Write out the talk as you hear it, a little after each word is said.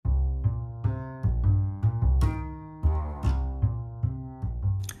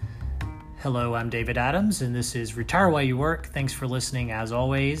Hello, I'm David Adams, and this is Retire While You Work. Thanks for listening, as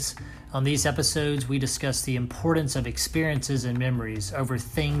always. On these episodes, we discuss the importance of experiences and memories over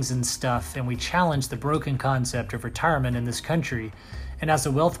things and stuff, and we challenge the broken concept of retirement in this country. And as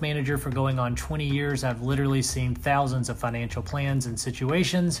a wealth manager for going on 20 years, I've literally seen thousands of financial plans and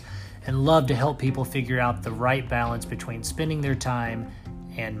situations, and love to help people figure out the right balance between spending their time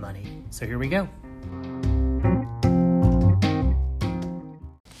and money. So here we go.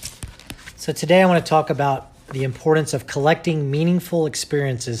 So today I want to talk about the importance of collecting meaningful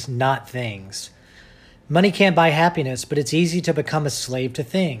experiences, not things. Money can't buy happiness, but it's easy to become a slave to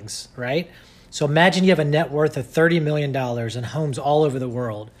things, right? So imagine you have a net worth of $30 million and homes all over the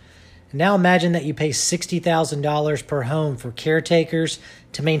world. And now imagine that you pay $60,000 per home for caretakers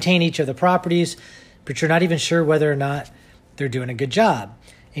to maintain each of the properties, but you're not even sure whether or not they're doing a good job.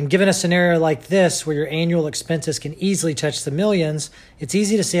 And given a scenario like this, where your annual expenses can easily touch the millions, it's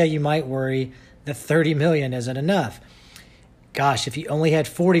easy to see how you might worry that $30 million isn't enough. Gosh, if you only had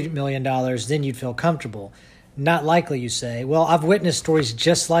 $40 million, then you'd feel comfortable. Not likely, you say. Well, I've witnessed stories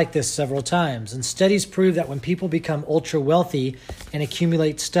just like this several times, and studies prove that when people become ultra wealthy and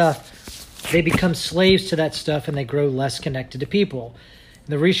accumulate stuff, they become slaves to that stuff and they grow less connected to people.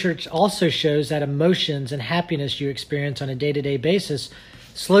 The research also shows that emotions and happiness you experience on a day-to-day basis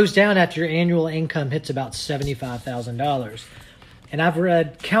slows down after your annual income hits about $75,000. And I've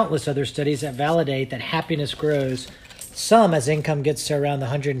read countless other studies that validate that happiness grows, some as income gets to around the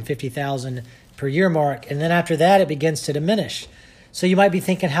 $150,000 per year mark, and then after that it begins to diminish. So you might be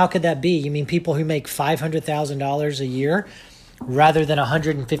thinking, how could that be? You mean people who make $500,000 a year rather than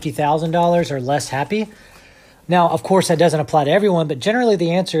 $150,000 are less happy? Now, of course, that doesn't apply to everyone, but generally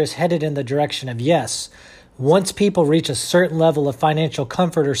the answer is headed in the direction of yes. Once people reach a certain level of financial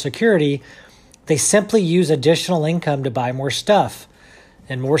comfort or security, they simply use additional income to buy more stuff.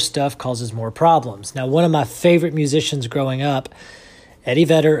 And more stuff causes more problems. Now, one of my favorite musicians growing up, Eddie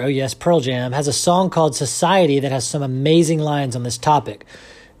Vedder, oh yes, Pearl Jam, has a song called Society that has some amazing lines on this topic.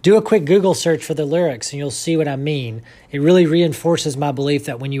 Do a quick Google search for the lyrics and you'll see what I mean. It really reinforces my belief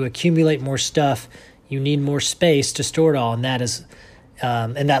that when you accumulate more stuff, you need more space to store it all, and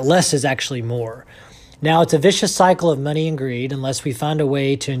that less is actually more. Now, it's a vicious cycle of money and greed unless we find a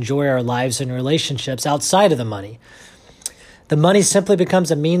way to enjoy our lives and relationships outside of the money. The money simply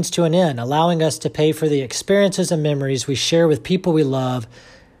becomes a means to an end, allowing us to pay for the experiences and memories we share with people we love,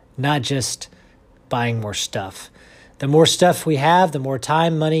 not just buying more stuff. The more stuff we have, the more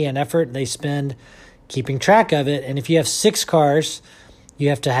time, money, and effort they spend keeping track of it. And if you have 6 cars, you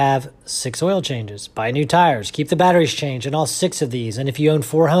have to have 6 oil changes, buy new tires, keep the batteries changed in all 6 of these. And if you own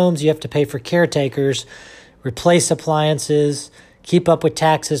 4 homes, you have to pay for caretakers, replace appliances, keep up with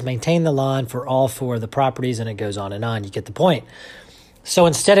taxes, maintain the lawn for all 4 of the properties, and it goes on and on. You get the point. So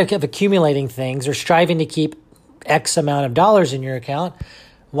instead of accumulating things or striving to keep X amount of dollars in your account,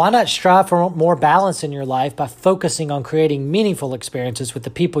 why not strive for more balance in your life by focusing on creating meaningful experiences with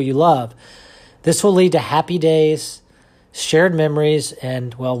the people you love? This will lead to happy days, shared memories,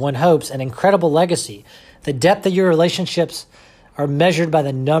 and, well, one hopes, an incredible legacy. The depth of your relationships are measured by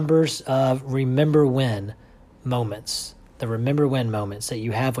the numbers of remember when moments, the remember when moments that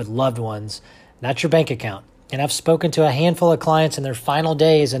you have with loved ones, not your bank account. And I've spoken to a handful of clients in their final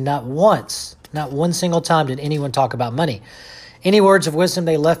days, and not one single time did anyone talk about money. Any words of wisdom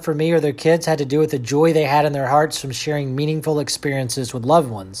they left for me or their kids had to do with the joy they had in their hearts from sharing meaningful experiences with loved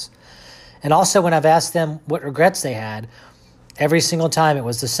ones. And also when I've asked them what regrets they had, every single time it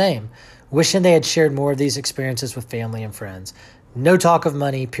was the same. Wishing they had shared more of these experiences with family and friends. No talk of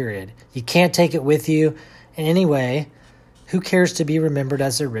money, period. You can't take it with you. And anyway, who cares to be remembered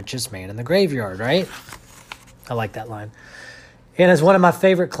as the richest man in the graveyard, right? I like that line. And as one of my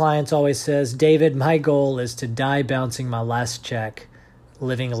favorite clients always says, David, my goal is to die bouncing my last check,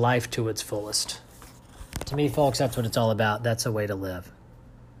 living life to its fullest. To me, folks, that's what it's all about. That's a way to live.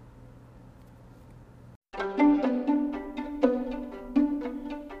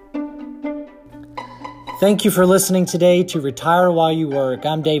 Thank you for listening today to Retire While You Work.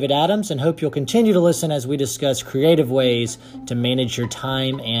 I'm David Adams and hope you'll continue to listen as we discuss creative ways to manage your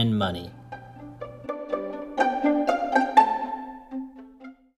time and money.